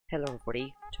Hello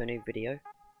everybody to a new video,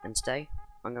 and today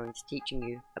I'm going to be teaching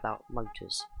you about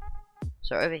motors.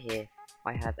 So over here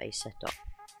I have a setup.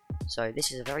 So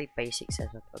this is a very basic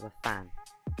setup of a fan.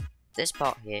 This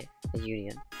part here, the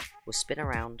union, will spin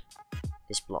around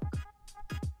this block.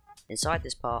 Inside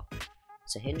this part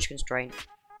is a hinge constraint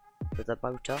with a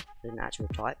motor with an actual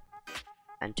type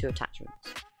and two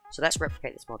attachments. So let's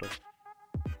replicate this model.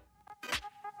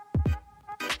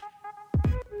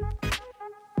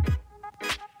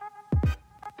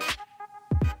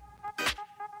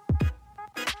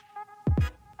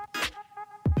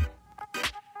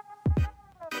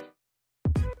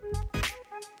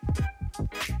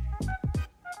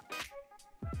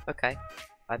 Okay,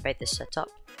 I've made this setup,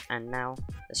 and now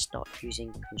let's start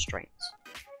using constraints.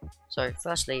 So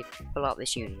firstly, pull out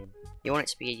this union. You want it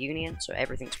to be a union so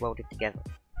everything's welded together.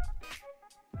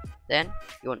 Then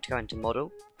you want to go into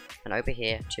model, and over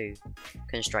here to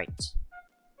constraints.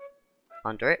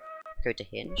 Under it, go to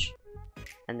hinge,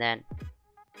 and then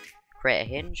create a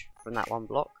hinge from that one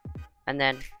block, and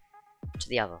then to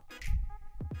the other.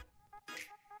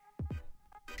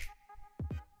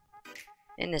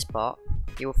 In this part,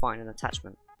 you will find an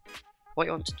attachment. What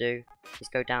you want to do is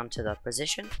go down to the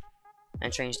position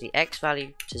and change the X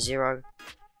value to 0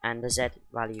 and the Z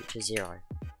value to 0.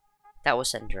 That will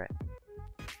center it.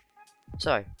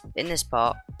 So, in this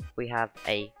part, we have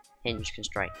a hinge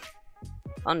constraint.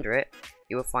 Under it,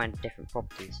 you will find different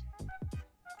properties.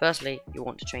 Firstly, you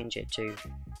want to change it to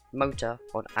motor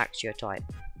on actuator type.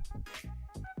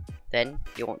 Then,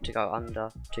 you want to go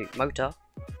under to motor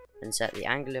and set the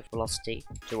angular velocity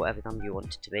to whatever number you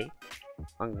want it to be.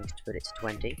 I'm going to put it to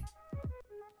 20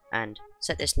 and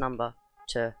set this number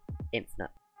to infinite.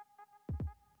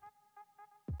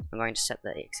 I'm going to set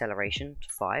the acceleration to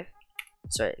 5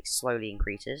 so it slowly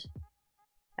increases,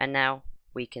 and now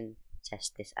we can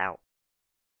test this out.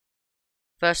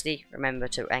 Firstly, remember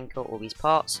to anchor all these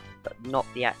parts but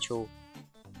not the actual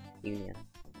union.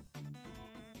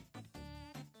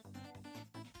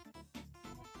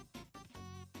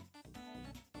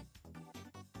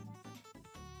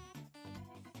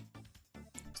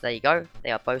 So there you go,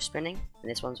 they are both spinning, and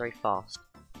this one's very fast.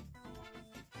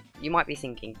 You might be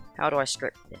thinking, how do I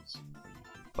script this?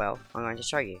 Well, I'm going to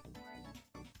show you.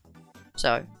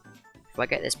 So, if I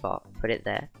get this part, put it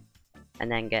there,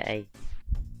 and then get a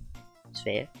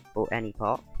sphere, or any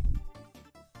part,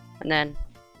 and then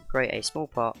create a small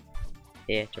part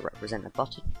here to represent a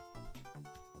button.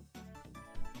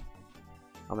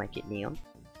 I'll make it neon.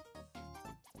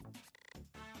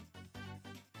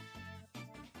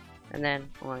 And then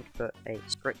I'm going to put a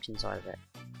script inside of it.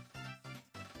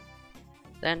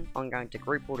 Then I'm going to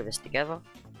group all of this together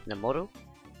in a model,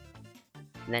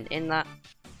 and then in that,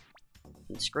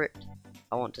 in script,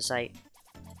 I want to say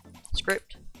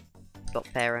script dot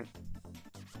parent.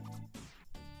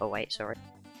 Oh wait, sorry.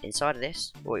 Inside of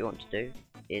this, what you want to do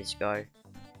is go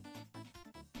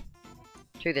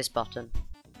to this button,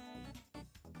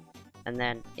 and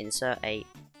then insert a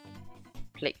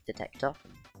click detector.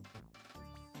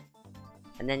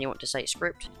 And then you want to say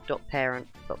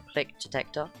script.parent.click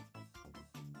detector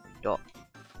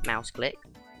mouse click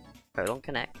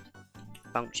connect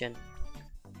function,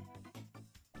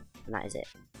 and that is it.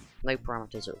 No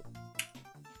parameters at all.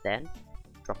 Then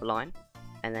drop a line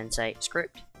and then say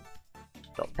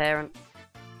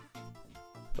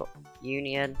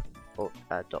script.parent.union or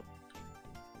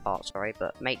part, sorry,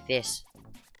 but make this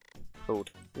called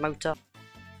motor,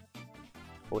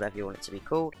 whatever you want it to be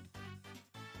called.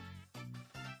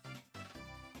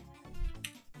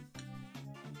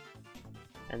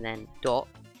 And then dot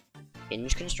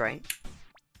hinge constraint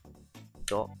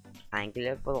dot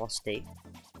angular velocity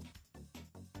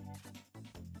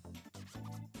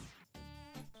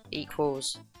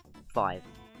equals 5.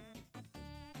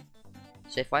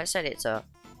 So if I set it to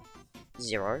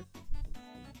 0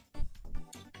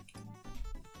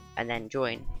 and then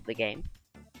join the game,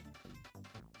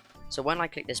 so when I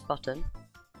click this button,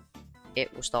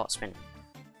 it will start spinning.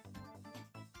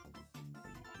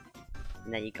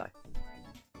 And there you go.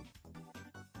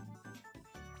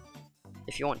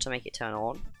 If you want to make it turn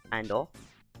on and off,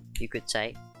 you could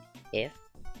say if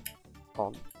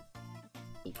on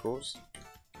equals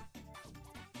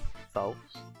false,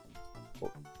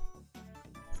 or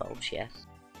false, yes,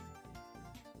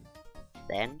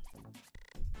 then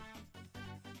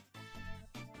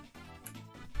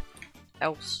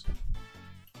else,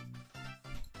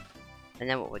 and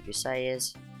then what would you say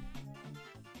is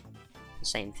the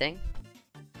same thing,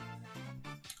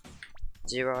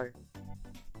 0,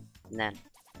 and then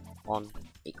on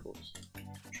equals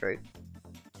true,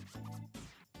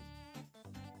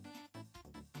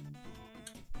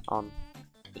 on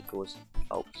equals equals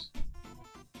false.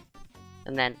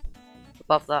 And then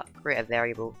above that, create a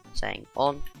variable saying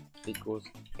on equals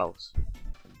false.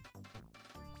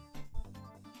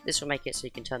 This will make it so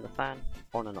you can turn the fan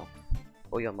on and off,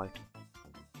 or your motor.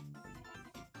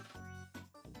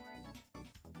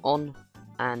 On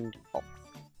and off.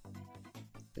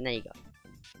 And there you go.